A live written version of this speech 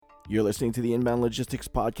You're listening to the Inbound Logistics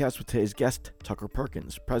Podcast with today's guest, Tucker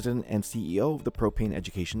Perkins, President and CEO of the Propane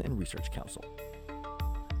Education and Research Council.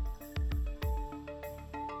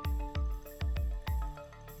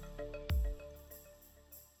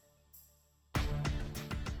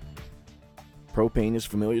 Propane is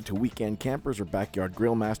familiar to weekend campers or backyard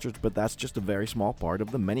grill masters, but that's just a very small part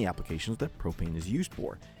of the many applications that propane is used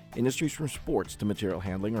for. Industries from sports to material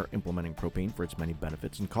handling are implementing propane for its many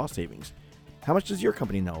benefits and cost savings. How much does your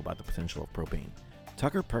company know about the potential of propane?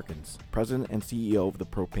 Tucker Perkins, President and CEO of the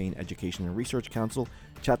Propane Education and Research Council,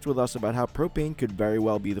 chats with us about how propane could very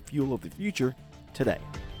well be the fuel of the future today.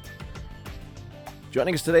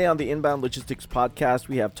 Joining us today on the Inbound Logistics Podcast,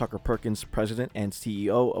 we have Tucker Perkins, President and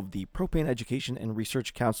CEO of the Propane Education and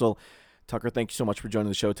Research Council. Tucker, thank you so much for joining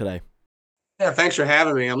the show today. Yeah, thanks for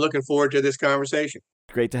having me. I'm looking forward to this conversation.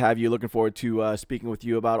 Great to have you. Looking forward to speaking with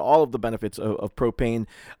you about all of the benefits of propane.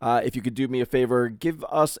 If you could do me a favor, give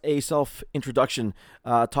us a self-introduction.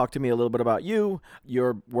 Talk to me a little bit about you,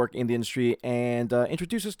 your work in the industry, and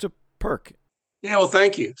introduce us to Perk. Yeah, well,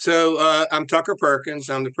 thank you. So I'm Tucker Perkins.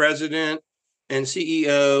 I'm the President and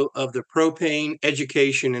CEO of the Propane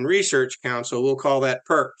Education and Research Council. We'll call that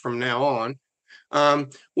PERC from now on.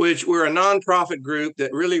 Which we're a nonprofit group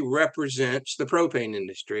that really represents the propane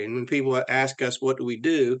industry. And when people ask us, what do we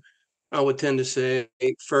do? I would tend to say,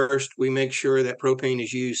 first, we make sure that propane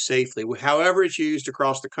is used safely. However it's used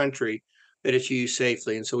across the country, that it's used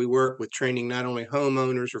safely. And so we work with training not only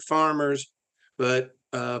homeowners or farmers, but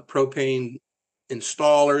propane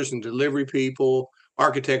installers and delivery people,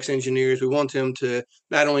 architects, engineers. We want them to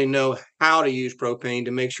not only know how to use propane,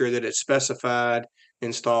 to make sure that it's specified,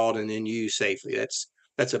 installed, and then used safely.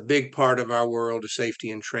 That's a big part of our world of safety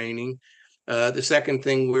and training. The second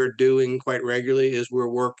thing we're doing quite regularly is we're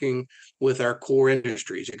working with our core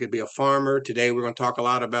industries. It could be a farmer. Today we're going to talk a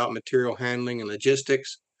lot about material handling and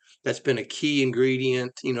logistics. That's been a key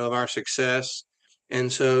ingredient, of our success.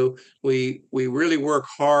 And so we really work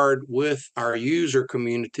hard with our user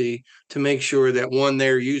community to make sure that, one,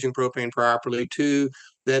 they're using propane properly, two,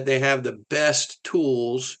 that they have the best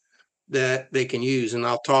tools that they can use. And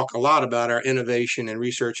I'll talk a lot about our innovation and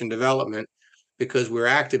research and development, because we're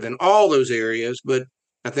active in all those areas. But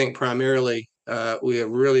I think primarily we have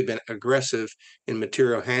really been aggressive in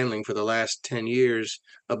material handling for the last 10 years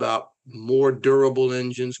about more durable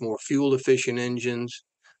engines, more fuel efficient engines,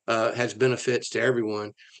 has benefits to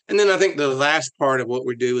everyone. And then I think the last part of what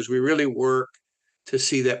we do is we really work to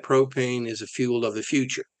see that propane is a fuel of the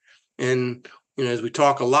future. And as we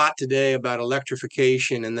talk a lot today about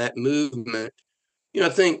electrification and that movement, I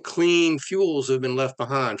think clean fuels have been left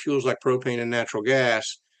behind, fuels like propane and natural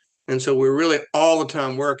gas. And so we're really all the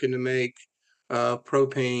time working to make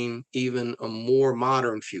propane even a more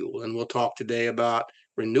modern fuel. And we'll talk today about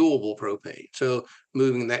renewable propane. So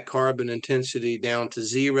moving that carbon intensity down to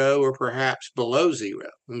zero or perhaps below zero.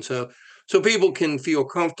 And so people can feel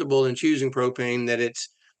comfortable in choosing propane, that it's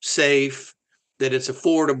safe, that it's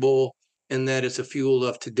affordable, and that it's a fuel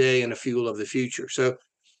of today and a fuel of the future. So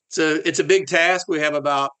it's a big task. We have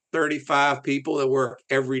about 35 people that work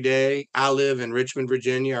every day. I live in Richmond,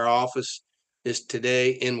 Virginia. Our office is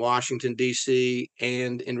today in Washington, D.C.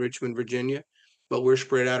 and in Richmond, Virginia. But we're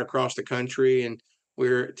spread out across the country, and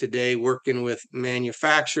we're today working with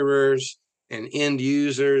manufacturers and end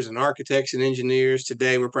users and architects and engineers.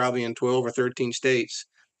 Today, we're probably in 12 or 13 states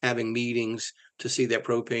having meetings to see that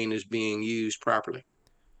propane is being used properly.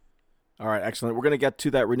 All right, excellent. We're going to get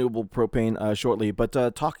to that renewable propane shortly, but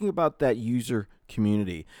talking about that user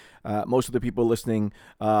community, most of the people listening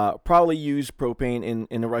probably use propane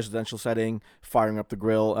in a residential setting, firing up the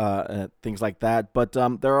grill, things like that. But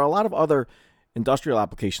there are a lot of other industrial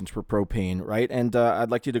applications for propane, right? And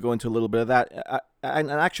I'd like you to go into a little bit of that.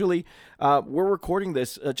 And actually, we're recording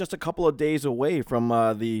this just a couple of days away from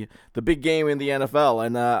the big game in the NFL.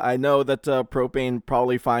 And I know that propane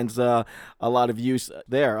probably finds a lot of use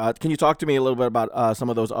there. Can you talk to me a little bit about some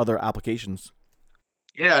of those other applications?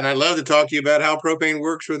 Yeah, and I'd love to talk to you about how propane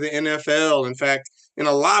works with the NFL. In fact, in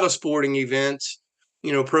a lot of sporting events,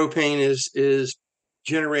 propane is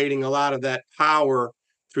generating a lot of that power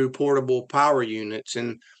through portable power units.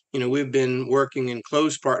 And, we've been working in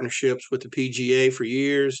close partnerships with the PGA for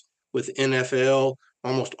years, with NFL.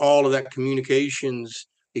 Almost all of that communications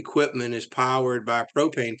equipment is powered by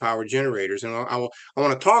propane power generators. And I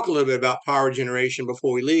want to talk a little bit about power generation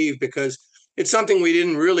before we leave, because it's something we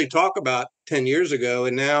didn't really talk about 10 years ago,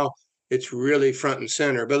 and now it's really front and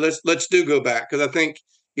center. But let's go back, because I think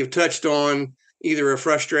you've touched on either a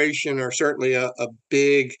frustration or certainly a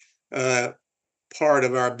big part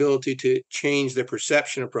of our ability to change the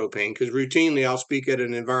perception of propane. Because routinely I'll speak at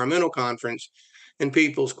an environmental conference And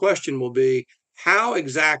people's question will be, how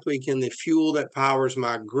exactly can the fuel that powers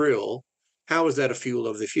my grill, how is that a fuel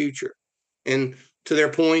of the future? And to their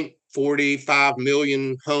point, 45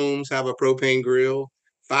 million homes have a propane grill.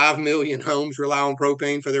 5 million homes rely on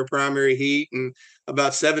propane for their primary heat, and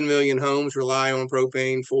about 7 million homes rely on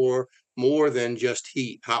propane for more than just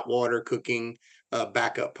heat, hot water, cooking,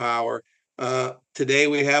 backup power. Today,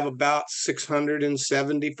 we have about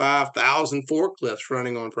 675,000 forklifts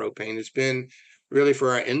running on propane. It's been really,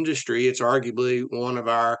 for our industry, it's arguably one of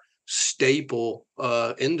our staple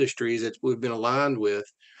industries that we've been aligned with.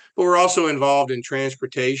 But we're also involved in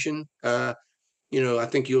transportation. I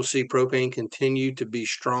think you'll see propane continue to be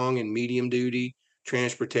strong in medium duty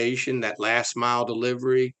transportation, that last mile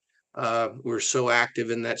delivery. We're so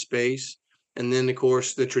active in that space. And then, of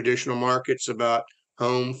course, the traditional markets about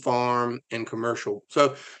home, farm, and commercial.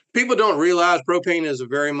 So people don't realize propane is a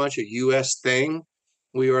very much a U.S. thing.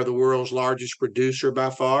 We are the world's largest producer by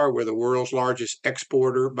far. We're the world's largest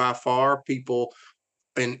exporter by far. People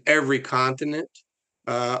in every continent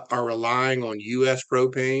are relying on U.S.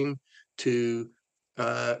 propane to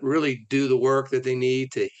really do the work that they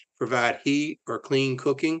need to provide heat or clean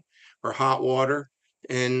cooking or hot water.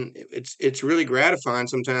 And it's really gratifying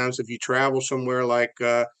sometimes if you travel somewhere like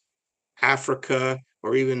Africa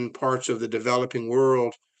or even parts of the developing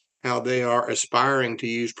world, how they are aspiring to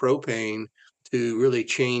use propane to really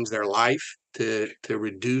change their life, to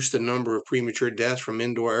reduce the number of premature deaths from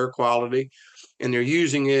indoor air quality. And they're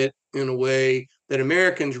using it in a way that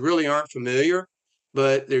Americans really aren't familiar,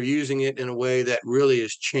 but they're using it in a way that really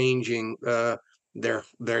is changing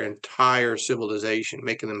their entire civilization,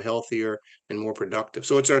 making them healthier and more productive.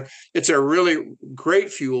 So it's a really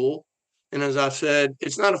great fuel. And as I said,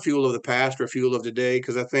 it's not a fuel of the past or a fuel of today,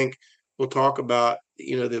 because I think we'll talk about,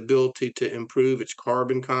 the ability to improve its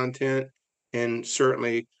carbon content. And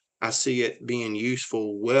certainly I see it being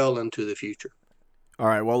useful well into the future. All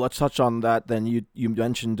right, well, let's touch on that then. You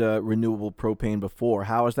mentioned renewable propane before.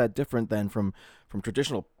 How is that different then from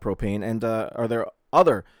traditional propane? And are there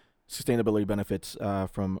other sustainability benefits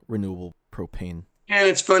from renewable propane? And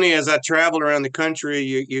it's funny, as I travel around the country,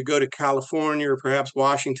 you go to California or perhaps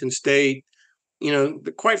Washington State,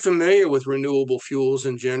 quite familiar with renewable fuels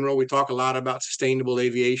in general. We talk a lot about sustainable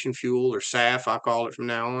aviation fuel, or SAF, I call it from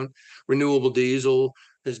now on. Renewable diesel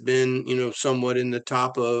has been, somewhat in the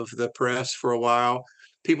top of the press for a while.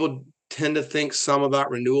 People tend to think some about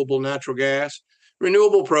renewable natural gas.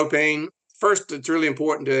 Renewable propane, first, it's really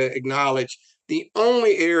important to acknowledge the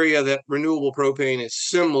only area that renewable propane is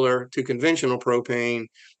similar to conventional propane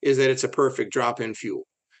is that it's a perfect drop-in fuel.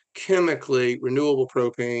 Chemically, renewable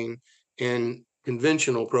propane and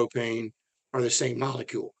conventional propane are the same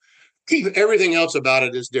molecule. Everything else about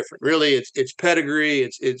it is different. Really, it's pedigree,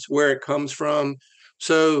 it's where it comes from.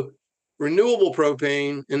 So renewable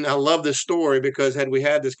propane, and I love this story because had we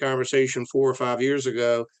had this conversation 4 or 5 years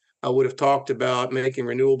ago, I would have talked about making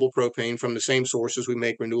renewable propane from the same sources we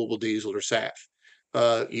make renewable diesel or SAF.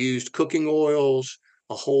 Used cooking oils,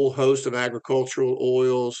 a whole host of agricultural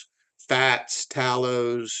oils, fats,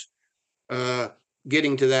 tallows, uh,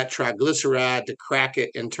 getting to that triglyceride to crack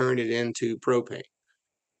it and turn it into propane.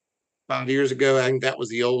 5 years ago, I think that was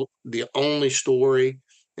the only story.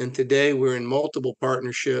 And today we're in multiple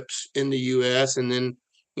partnerships in the U.S. And then,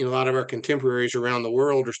 a lot of our contemporaries around the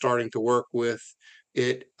world are starting to work with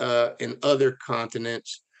it in other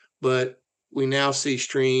continents. But we now see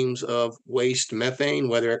streams of waste methane,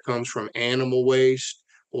 whether it comes from animal waste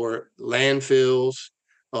or landfills,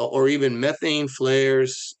 or even methane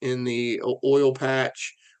flares in the oil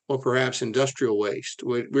patch, or perhaps industrial waste.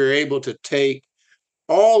 We're able to take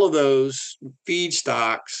all of those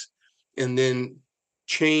feedstocks and then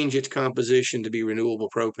change its composition to be renewable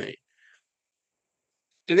propane.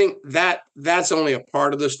 I think that's only a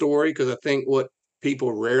part of the story, because I think what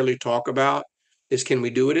people rarely talk about is, can we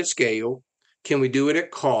do it at scale? Can we do it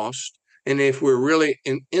at cost? And if we're really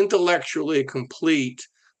intellectually complete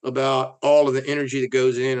about all of the energy that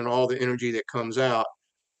goes in and all the energy that comes out,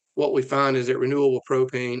 what we find is that renewable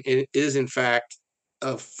propane is in fact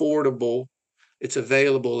affordable, it's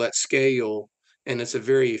available at scale, and it's a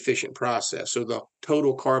very efficient process. So the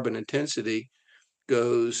total carbon intensity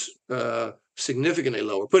goes significantly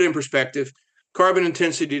lower. Put in perspective, carbon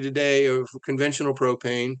intensity today of conventional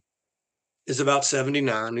propane is about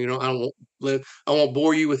 79. I won't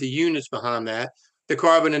bore you with the units behind that. The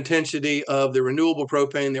carbon intensity of the renewable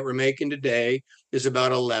propane that we're making today is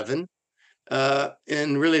about 11.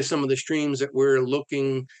 And really, some of the streams that we're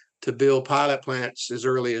looking to build pilot plants as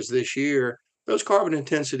early as this year, those carbon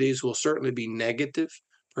intensities will certainly be negative,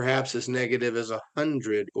 perhaps as negative as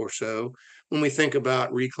 100 or so. when we think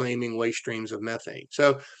about reclaiming waste streams of methane.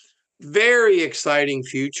 So very exciting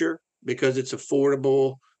future because it's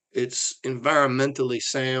affordable, it's environmentally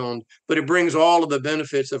sound, but it brings all of the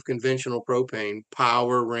benefits of conventional propane: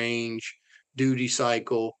 power, range, duty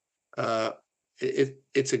cycle. Uh,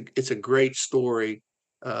 it's a great story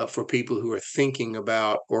for people who are thinking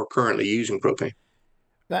about or currently using propane.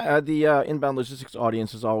 The inbound logistics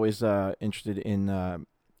audience is always interested in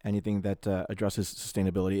anything that addresses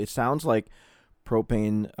sustainability. It sounds like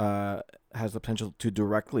propane has the potential to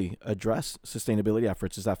directly address sustainability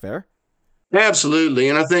efforts. Is that fair? Absolutely.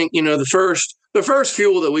 And I think, the first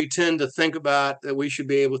fuel that we tend to think about that we should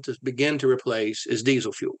be able to begin to replace is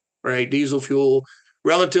diesel fuel, right? Diesel fuel,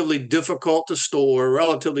 relatively difficult to store,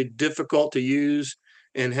 relatively difficult to use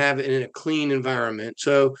and have it in a clean environment.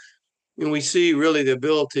 So, we see really the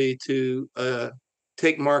ability to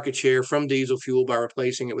take market share from diesel fuel by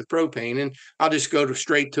replacing it with propane. And I'll just go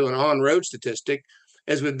straight to an on-road statistic.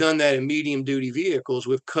 As we've done that in medium-duty vehicles,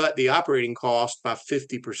 we've cut the operating cost by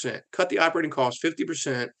 50%. Cut the operating cost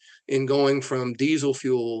 50% in going from diesel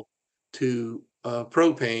fuel to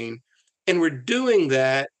propane, and we're doing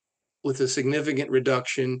that with a significant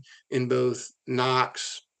reduction in both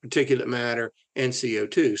NOx, particulate matter, and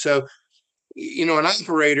CO2. So an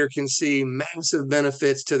operator can see massive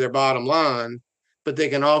benefits to their bottom line, but they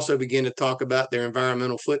can also begin to talk about their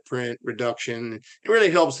environmental footprint reduction. It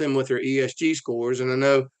really helps them with their ESG scores. And I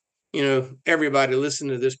know, everybody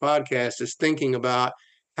listening to this podcast is thinking about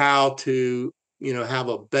how to, have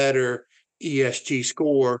a better ESG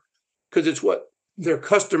score because it's what their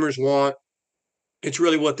customers want. It's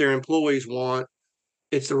really what their employees want.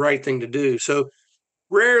 It's the right thing to do. So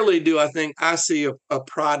rarely do I think I see a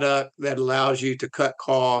product that allows you to cut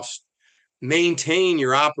costs, maintain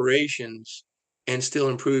your operations, and still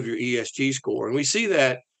improve your ESG score. And we see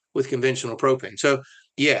that with conventional propane. So,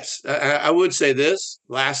 yes, I would say this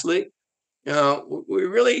lastly, we're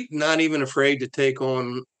really not even afraid to take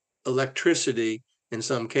on electricity in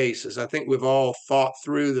some cases. I think we've all thought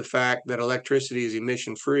through the fact that electricity is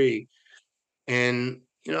emission free, and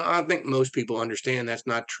I think most people understand that's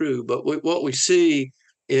not true. But what we see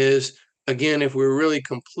is, again, if we're really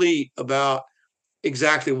complete about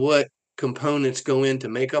exactly what components go in to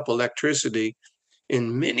make up electricity,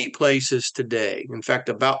 in many places today, in fact,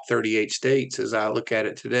 about 38 states as I look at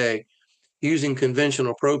it today, using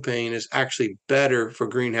conventional propane is actually better for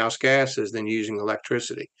greenhouse gases than using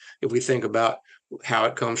electricity. If we think about how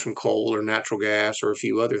it comes from coal or natural gas or a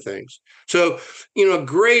few other things. So,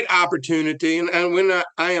 great opportunity. And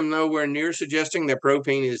I am nowhere near suggesting that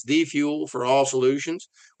propane is the fuel for all solutions.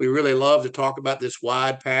 We really love to talk about this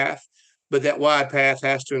wide path, but that wide path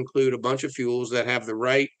has to include a bunch of fuels that have the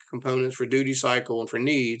right components for duty cycle and for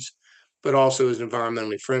needs, but also is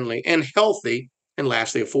environmentally friendly and healthy, and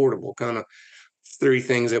lastly, affordable. Kind of three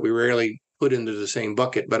things that we rarely put into the same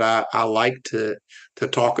bucket, but I like to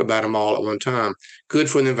talk about them all at one time. Good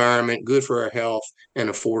for the environment, good for our health, and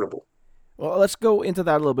affordable. Well, let's go into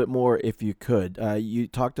that a little bit more, if you could. You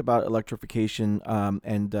talked about electrification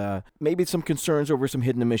and maybe some concerns over some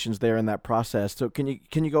hidden emissions there in that process. So, can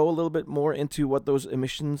you go a little bit more into what those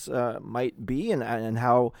emissions might be and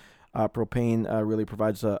how propane really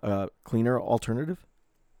provides a cleaner alternative?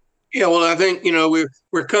 Yeah, well, I think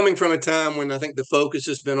we're coming from a time when I think the focus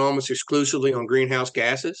has been almost exclusively on greenhouse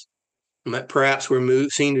gases. Perhaps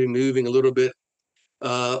seem to be moving a little bit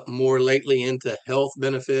more lately into health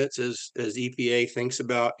benefits as EPA thinks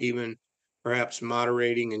about even perhaps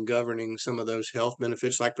moderating and governing some of those health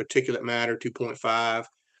benefits like particulate matter 2.5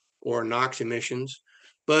 or NOx emissions.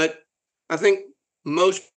 But I think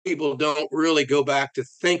most people don't really go back to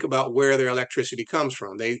think about where their electricity comes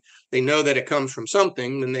from. They know that it comes from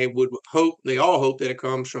something, and they all hope that it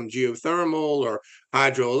comes from geothermal or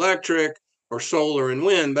hydroelectric or solar and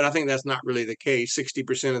wind. But I think that's not really the case.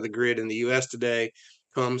 60% of the grid in the U.S. today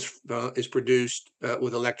is produced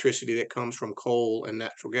with electricity that comes from coal and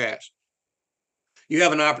natural gas. You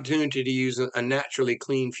have an opportunity to use a naturally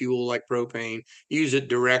clean fuel like propane, use it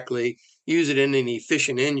directly, use it in an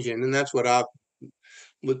efficient engine. And that's what I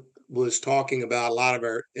was talking about. A lot of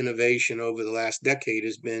our innovation over the last decade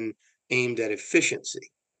has been aimed at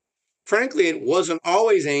efficiency. Frankly, it wasn't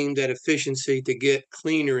always aimed at efficiency to get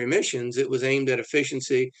cleaner emissions. It was aimed at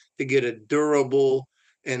efficiency to get a durable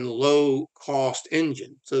and low cost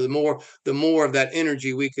engine. So the more of that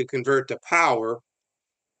energy we could convert to power,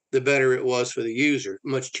 the better it was for the user,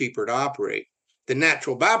 much cheaper to operate. The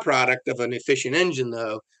natural byproduct of an efficient engine,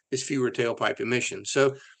 though, is fewer tailpipe emissions.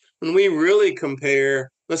 So when we really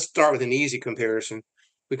compare, let's start with an easy comparison.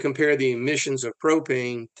 We compare the emissions of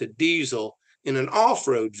propane to diesel in an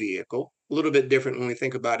off-road vehicle. A little bit different when we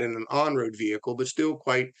think about it in an on-road vehicle, but still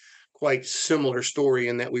quite similar story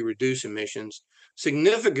in that we reduce emissions,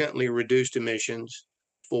 significantly reduced emissions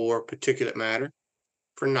for particulate matter,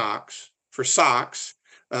 for NOx, for SOx,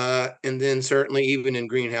 and then certainly even in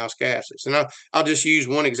greenhouse gases. And I'll just use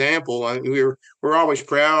one example. I mean, we're always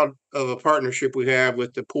proud of a partnership we have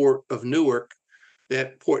with the Port of Newark.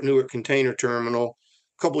 That Port Newark container terminal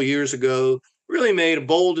a couple of years ago really made a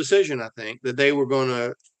bold decision, I think, that they were going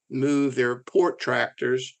to move their port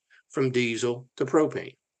tractors from diesel to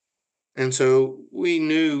propane. And so we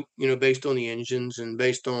knew, based on the engines and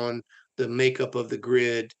based on the makeup of the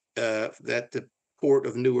grid that the Port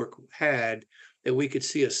of Newark had, that we could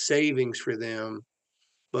see a savings for them.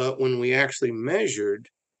 But when we actually measured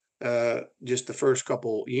just the first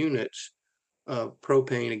couple units of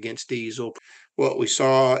propane against diesel, what we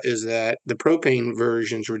saw is that the propane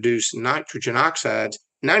versions reduced nitrogen oxides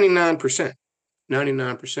 99%.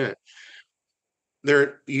 99%.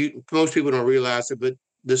 Most people don't realize it, but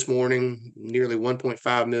this morning, nearly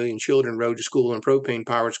 1.5 million children rode to school in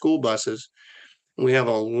propane-powered school buses. We have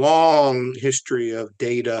a long history of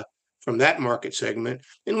data from that market segment,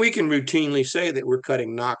 and we can routinely say that we're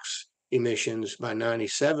cutting NOx emissions by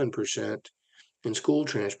 97% in school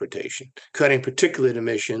transportation, cutting particulate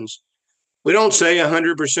emissions. We don't say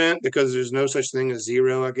 100% because there's no such thing as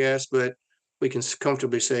zero, I guess, but we can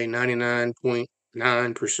comfortably say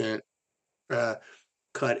 99.9%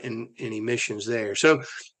 cut in emissions there. So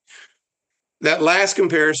that last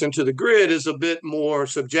comparison to the grid is a bit more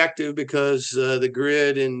subjective because the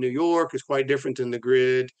grid in New York is quite different than the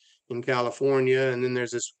grid in California. And then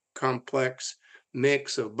there's this complex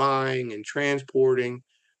mix of buying and transporting.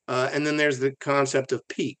 And then there's the concept of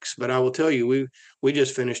peaks. But I will tell you, we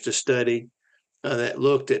just finished a study that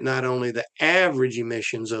looked at not only the average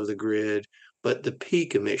emissions of the grid, but the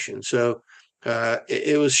peak emissions. So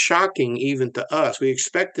it was shocking even to us. We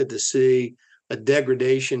expected to see a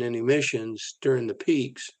degradation in emissions during the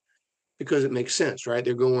peaks because it makes sense, right?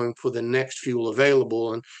 They're going for the next fuel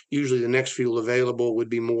available, and usually the next fuel available would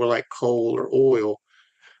be more like coal or oil.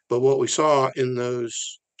 But what we saw in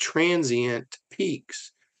those transient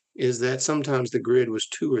peaks is that sometimes the grid was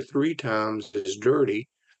 2 or 3 times as dirty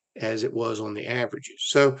as it was on the averages.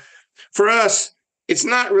 So for us, it's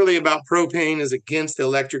not really about propane as against the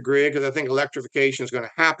electric grid, because I think electrification is going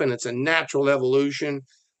to happen. It's a natural evolution.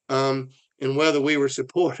 And whether we were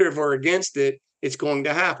supportive or against it, it's going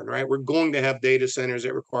to happen, right? We're going to have data centers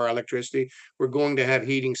that require electricity. We're going to have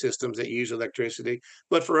heating systems that use electricity.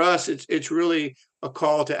 But for us, it's really a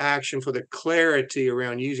call to action for the clarity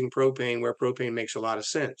around using propane where propane makes a lot of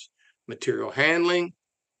sense. Material handling,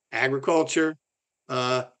 agriculture,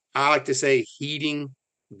 I like to say heating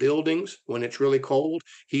buildings when it's really cold,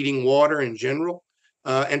 heating water in general,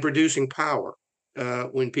 and producing power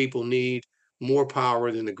when people need more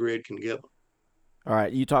power than the grid can give them. All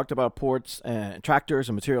right, you talked about ports and tractors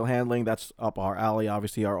and material handling. That's up our alley.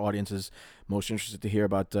 Obviously, our audience is most interested to hear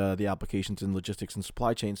about the applications in logistics and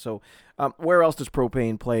supply chain. So, where else does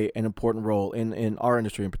propane play an important role in our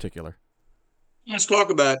industry in particular? Let's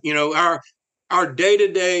talk about, our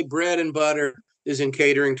day-to-day bread and butter is in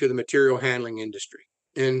catering to the material handling industry.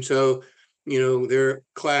 And so, they're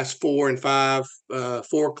class 4 and 5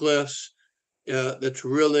 forklifts. That's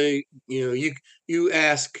really, you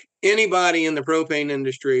ask anybody in the propane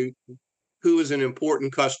industry who is an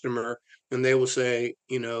important customer, and they will say,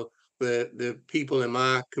 the people in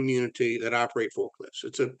my community that operate forklifts.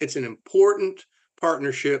 It's an important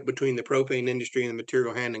partnership between the propane industry and the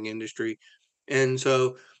material handling industry. And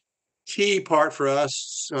so key part for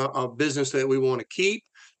us, a business that we want to keep,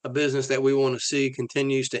 a business that we want to see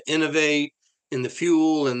continues to innovate in the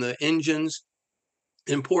fuel and the engines,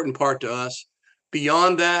 important part to us.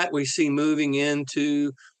 Beyond that, we see moving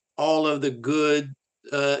into all of the good,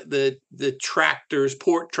 the tractors,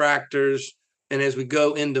 port tractors, and as we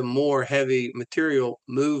go into more heavy material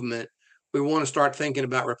movement, we want to start thinking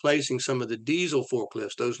about replacing some of the diesel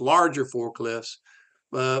forklifts, those larger forklifts.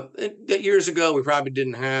 Years ago, we probably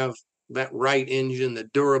didn't have that right engine, the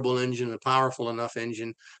durable engine, the powerful enough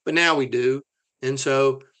engine, but now we do. And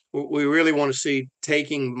so we really want to see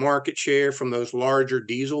taking market share from those larger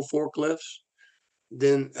diesel forklifts.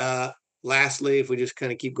 Then lastly, if we just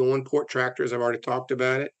kind of keep going, port tractors, I've already talked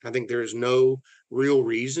about it. I think there's no real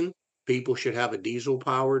reason people should have a diesel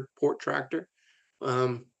powered port tractor.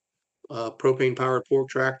 Propane powered port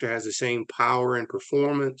tractor has the same power and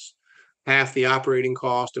performance, half the operating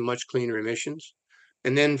cost, and much cleaner emissions.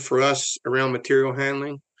 And then for us around material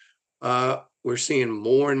handling, we're seeing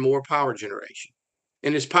more and more power generation.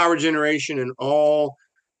 And it's power generation in all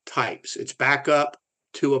types. It's backup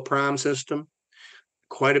to a prime system.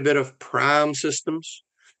 quite a bit of prime systems.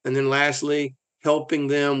 And then lastly, helping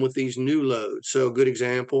them with these new loads. So a good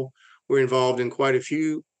example, we're involved in quite a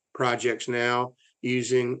few projects now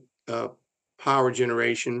using power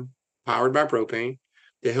generation powered by propane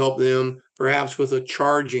to help them perhaps with a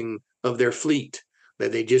charging of their fleet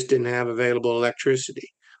that they just didn't have available electricity,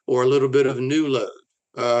 or a little bit of new load.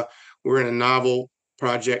 Uh, we're in a novel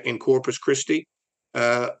project in Corpus Christi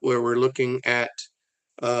where we're looking at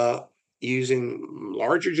uh, using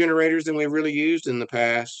larger generators than we've really used in the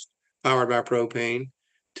past, powered by propane,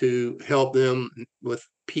 to help them with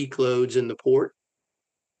peak loads in the port.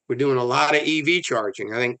 We're doing a lot of EV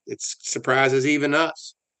charging. I think it surprises even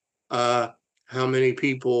us uh, how many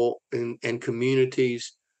people and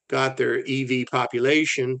communities got their EV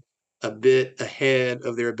population a bit ahead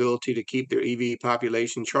of their ability to keep their EV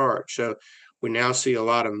population charged. So we now see a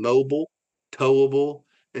lot of mobile, towable,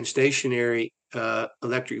 and stationary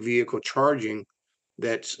electric vehicle charging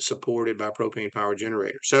that's supported by propane power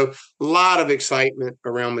generators. So a lot of excitement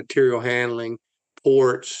around material handling,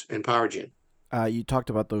 ports, and power gen. You talked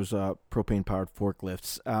about those propane powered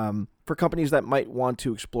forklifts. For companies that might want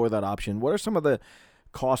to explore that option, what are some of the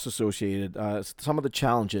costs associated, some of the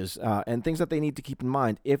challenges, and things that they need to keep in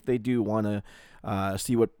mind if they do want to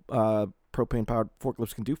see what propane powered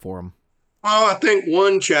forklifts can do for them? Well, I think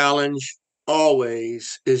one challenge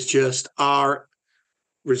always is just our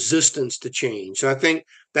resistance to change. So I think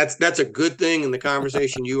that's a good thing in the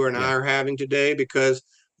conversation you and I Yeah. are having today, because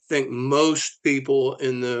I think most people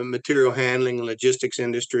in the material handling and logistics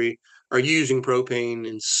industry are using propane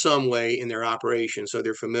in some way in their operation, so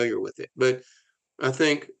they're familiar with it. But I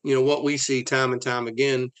think, what we see time and time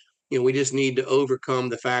again, we just need to overcome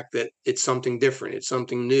the fact that it's something different, it's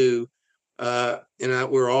something new.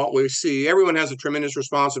 We see everyone has a tremendous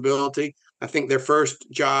responsibility. I think their first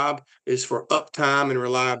job is for uptime and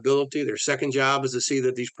reliability. Their second job is to see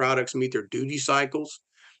that these products meet their duty cycles.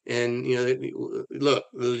 And, look,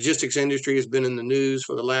 the logistics industry has been in the news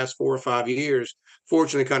for the last 4 or 5 years.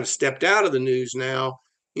 Fortunately, kind of stepped out of the news now,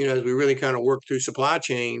 as we really kind of work through supply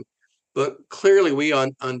chain. But clearly, we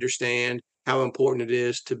understand how important it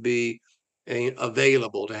is to be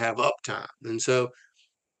available, to have uptime. And so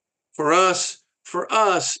for us,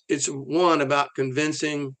 it's one about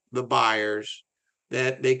convincing the buyers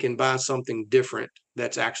that they can buy something different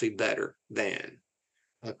that's actually better than,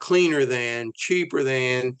 cleaner than, cheaper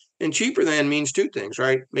than. And cheaper than means two things,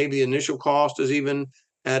 right? Maybe the initial cost is even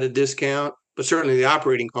at a discount, but certainly the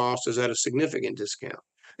operating cost is at a significant discount.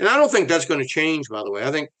 And I don't think that's going to change, by the way.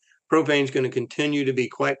 I think propane is going to continue to be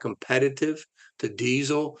quite competitive to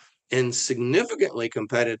diesel and significantly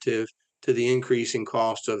competitive to the increasing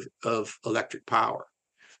cost of electric power.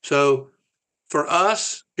 So for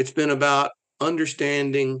us, it's been about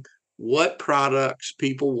understanding what products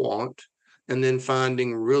people want and then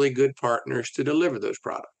finding really good partners to deliver those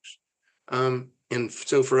products. And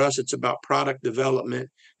so for us, it's about product development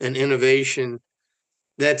and innovation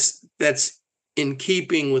that's in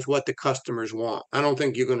keeping with what the customers want. I don't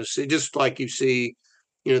think you're going to see, just like you see,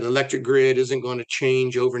 the electric grid isn't going to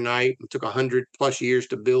change overnight. It took 100+ years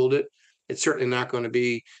to build it. It's certainly not going to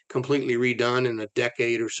be completely redone in a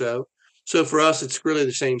decade or so. So for us, it's really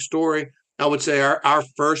the same story. I would say our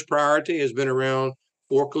first priority has been around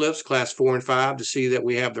forklifts, class 4 and 5, to see that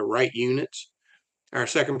we have the right units. Our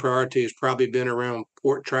second priority has probably been around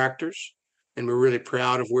port tractors, and we're really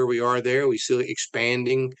proud of where we are there. We see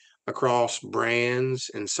expanding across brands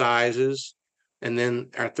and sizes. And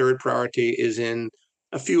then our third priority is in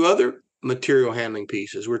a few other material handling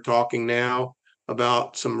pieces. We're talking now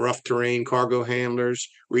about some rough terrain cargo handlers,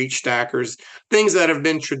 reach stackers, things that have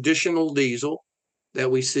been traditional diesel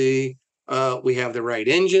that we see. We have the right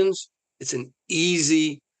engines. It's an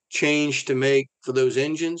easy change to make for those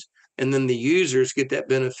engines, and then the users get that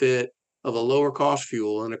benefit of a lower cost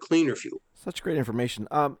fuel and a cleaner fuel. Such great information.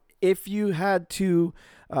 If you had to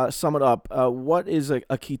sum it up, what is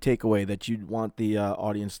a key takeaway that you'd want the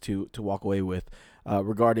audience to walk away with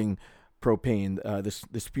regarding propane,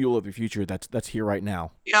 this fuel of the future that's here right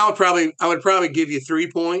now? Yeah, I would probably give you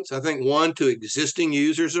 3 points. I think one, to existing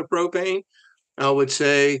users of propane, I would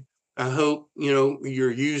say, I hope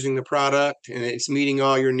you're using the product and it's meeting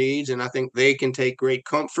all your needs. And I think they can take great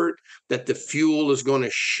comfort that the fuel is going to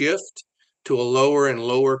shift to a lower and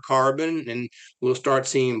lower carbon, and we'll start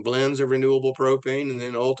seeing blends of renewable propane, and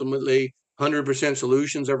then ultimately 100%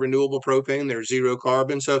 solutions of renewable propane. They're zero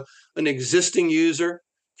carbon. So an existing user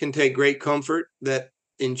can take great comfort that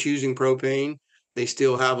in choosing propane, they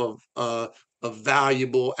still have a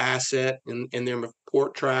valuable asset in their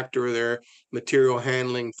port tractor, their material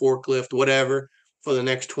handling forklift, whatever, for the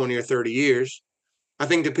next 20 or 30 years. I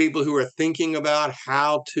think the people who are thinking about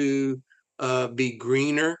how to be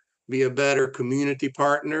greener, be a better community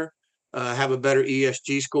partner, have a better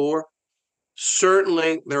ESG score,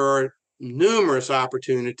 certainly there are numerous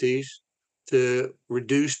opportunities to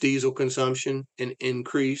reduce diesel consumption and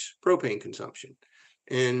increase propane consumption.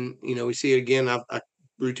 And, we see it again, I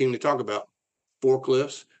routinely talk about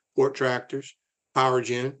forklifts, port tractors, power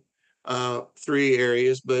gen, three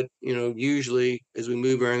areas. But, usually as we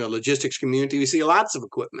move around the logistics community, we see lots of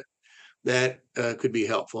equipment that could be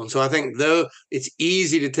helpful. And so I think though it's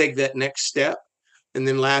easy to take that next step. And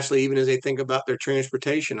then lastly, even as they think about their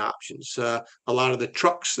transportation options, a lot of the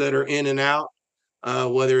trucks that are in and out,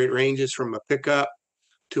 whether it ranges from a pickup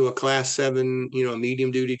to a class 7, a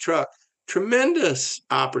medium duty truck, tremendous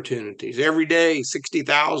opportunities. Every day,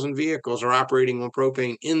 60,000 vehicles are operating on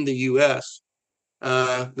propane in the U.S.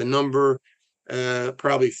 The number,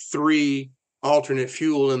 probably 3 alternate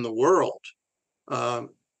fuel in the world.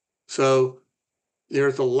 So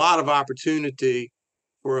there's a lot of opportunity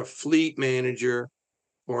for a fleet manager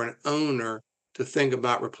or an owner to think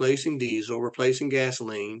about replacing diesel, replacing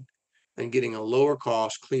gasoline, and getting a lower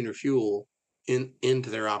cost, cleaner fuel into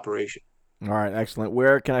their operation. All right, excellent.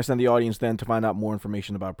 Where can I send the audience then to find out more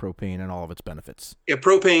information about propane and all of its benefits? Yeah,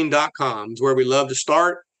 propane.com is where we love to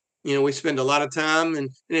start. We spend a lot of time, and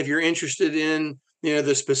if you're interested in,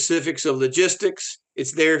 the specifics of logistics,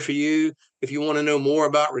 it's there for you. If you want to know more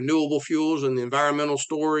about renewable fuels and the environmental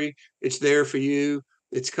story, it's there for you.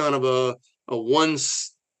 It's kind of a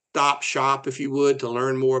one-stop shop, if you would, to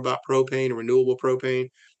learn more about propane and renewable propane,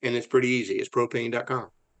 and it's pretty easy. It's propane.com.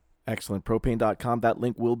 Excellent. Propane.com. That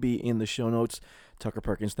link will be in the show notes. Tucker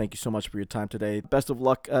Perkins, thank you so much for your time today. Best of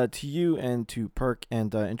luck to you and to Perk,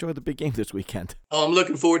 and enjoy the big game this weekend. Oh, I'm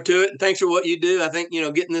looking forward to it. And thanks for what you do. I think,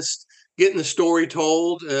 getting the story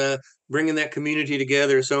told, bringing that community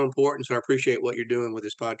together is so important. So I appreciate what you're doing with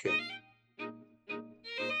this podcast.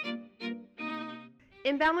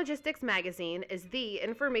 Inbound Logistics Magazine is the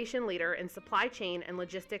information leader in supply chain and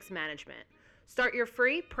logistics management. Start your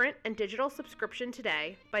free print and digital subscription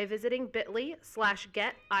today by visiting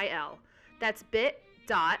bit.ly/getil. That's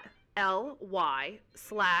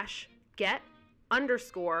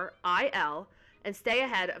bit.ly/get_IL and stay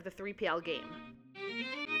ahead of the 3PL game.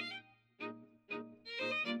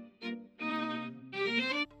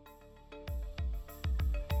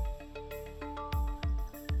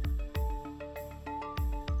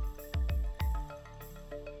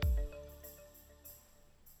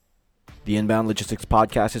 The Inbound Logistics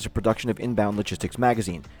Podcast is a production of Inbound Logistics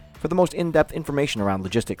Magazine. For the most in-depth information around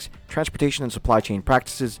logistics, transportation, and supply chain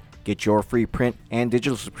practices, get your free print and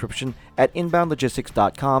digital subscription at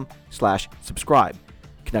inboundlogistics.com/subscribe.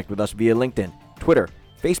 Connect with us via LinkedIn, Twitter,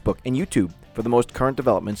 Facebook, and YouTube for the most current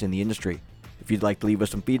developments in the industry. If you'd like to leave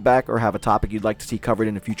us some feedback or have a topic you'd like to see covered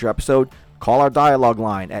in a future episode, call our dialogue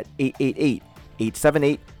line at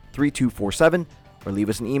 888-878-3247 or leave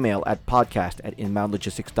us an email at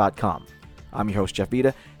podcast@inboundlogistics.com. I'm your host, Jeff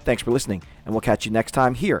Vita. Thanks for listening, and we'll catch you next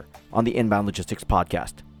time here on the Inbound Logistics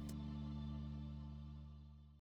Podcast.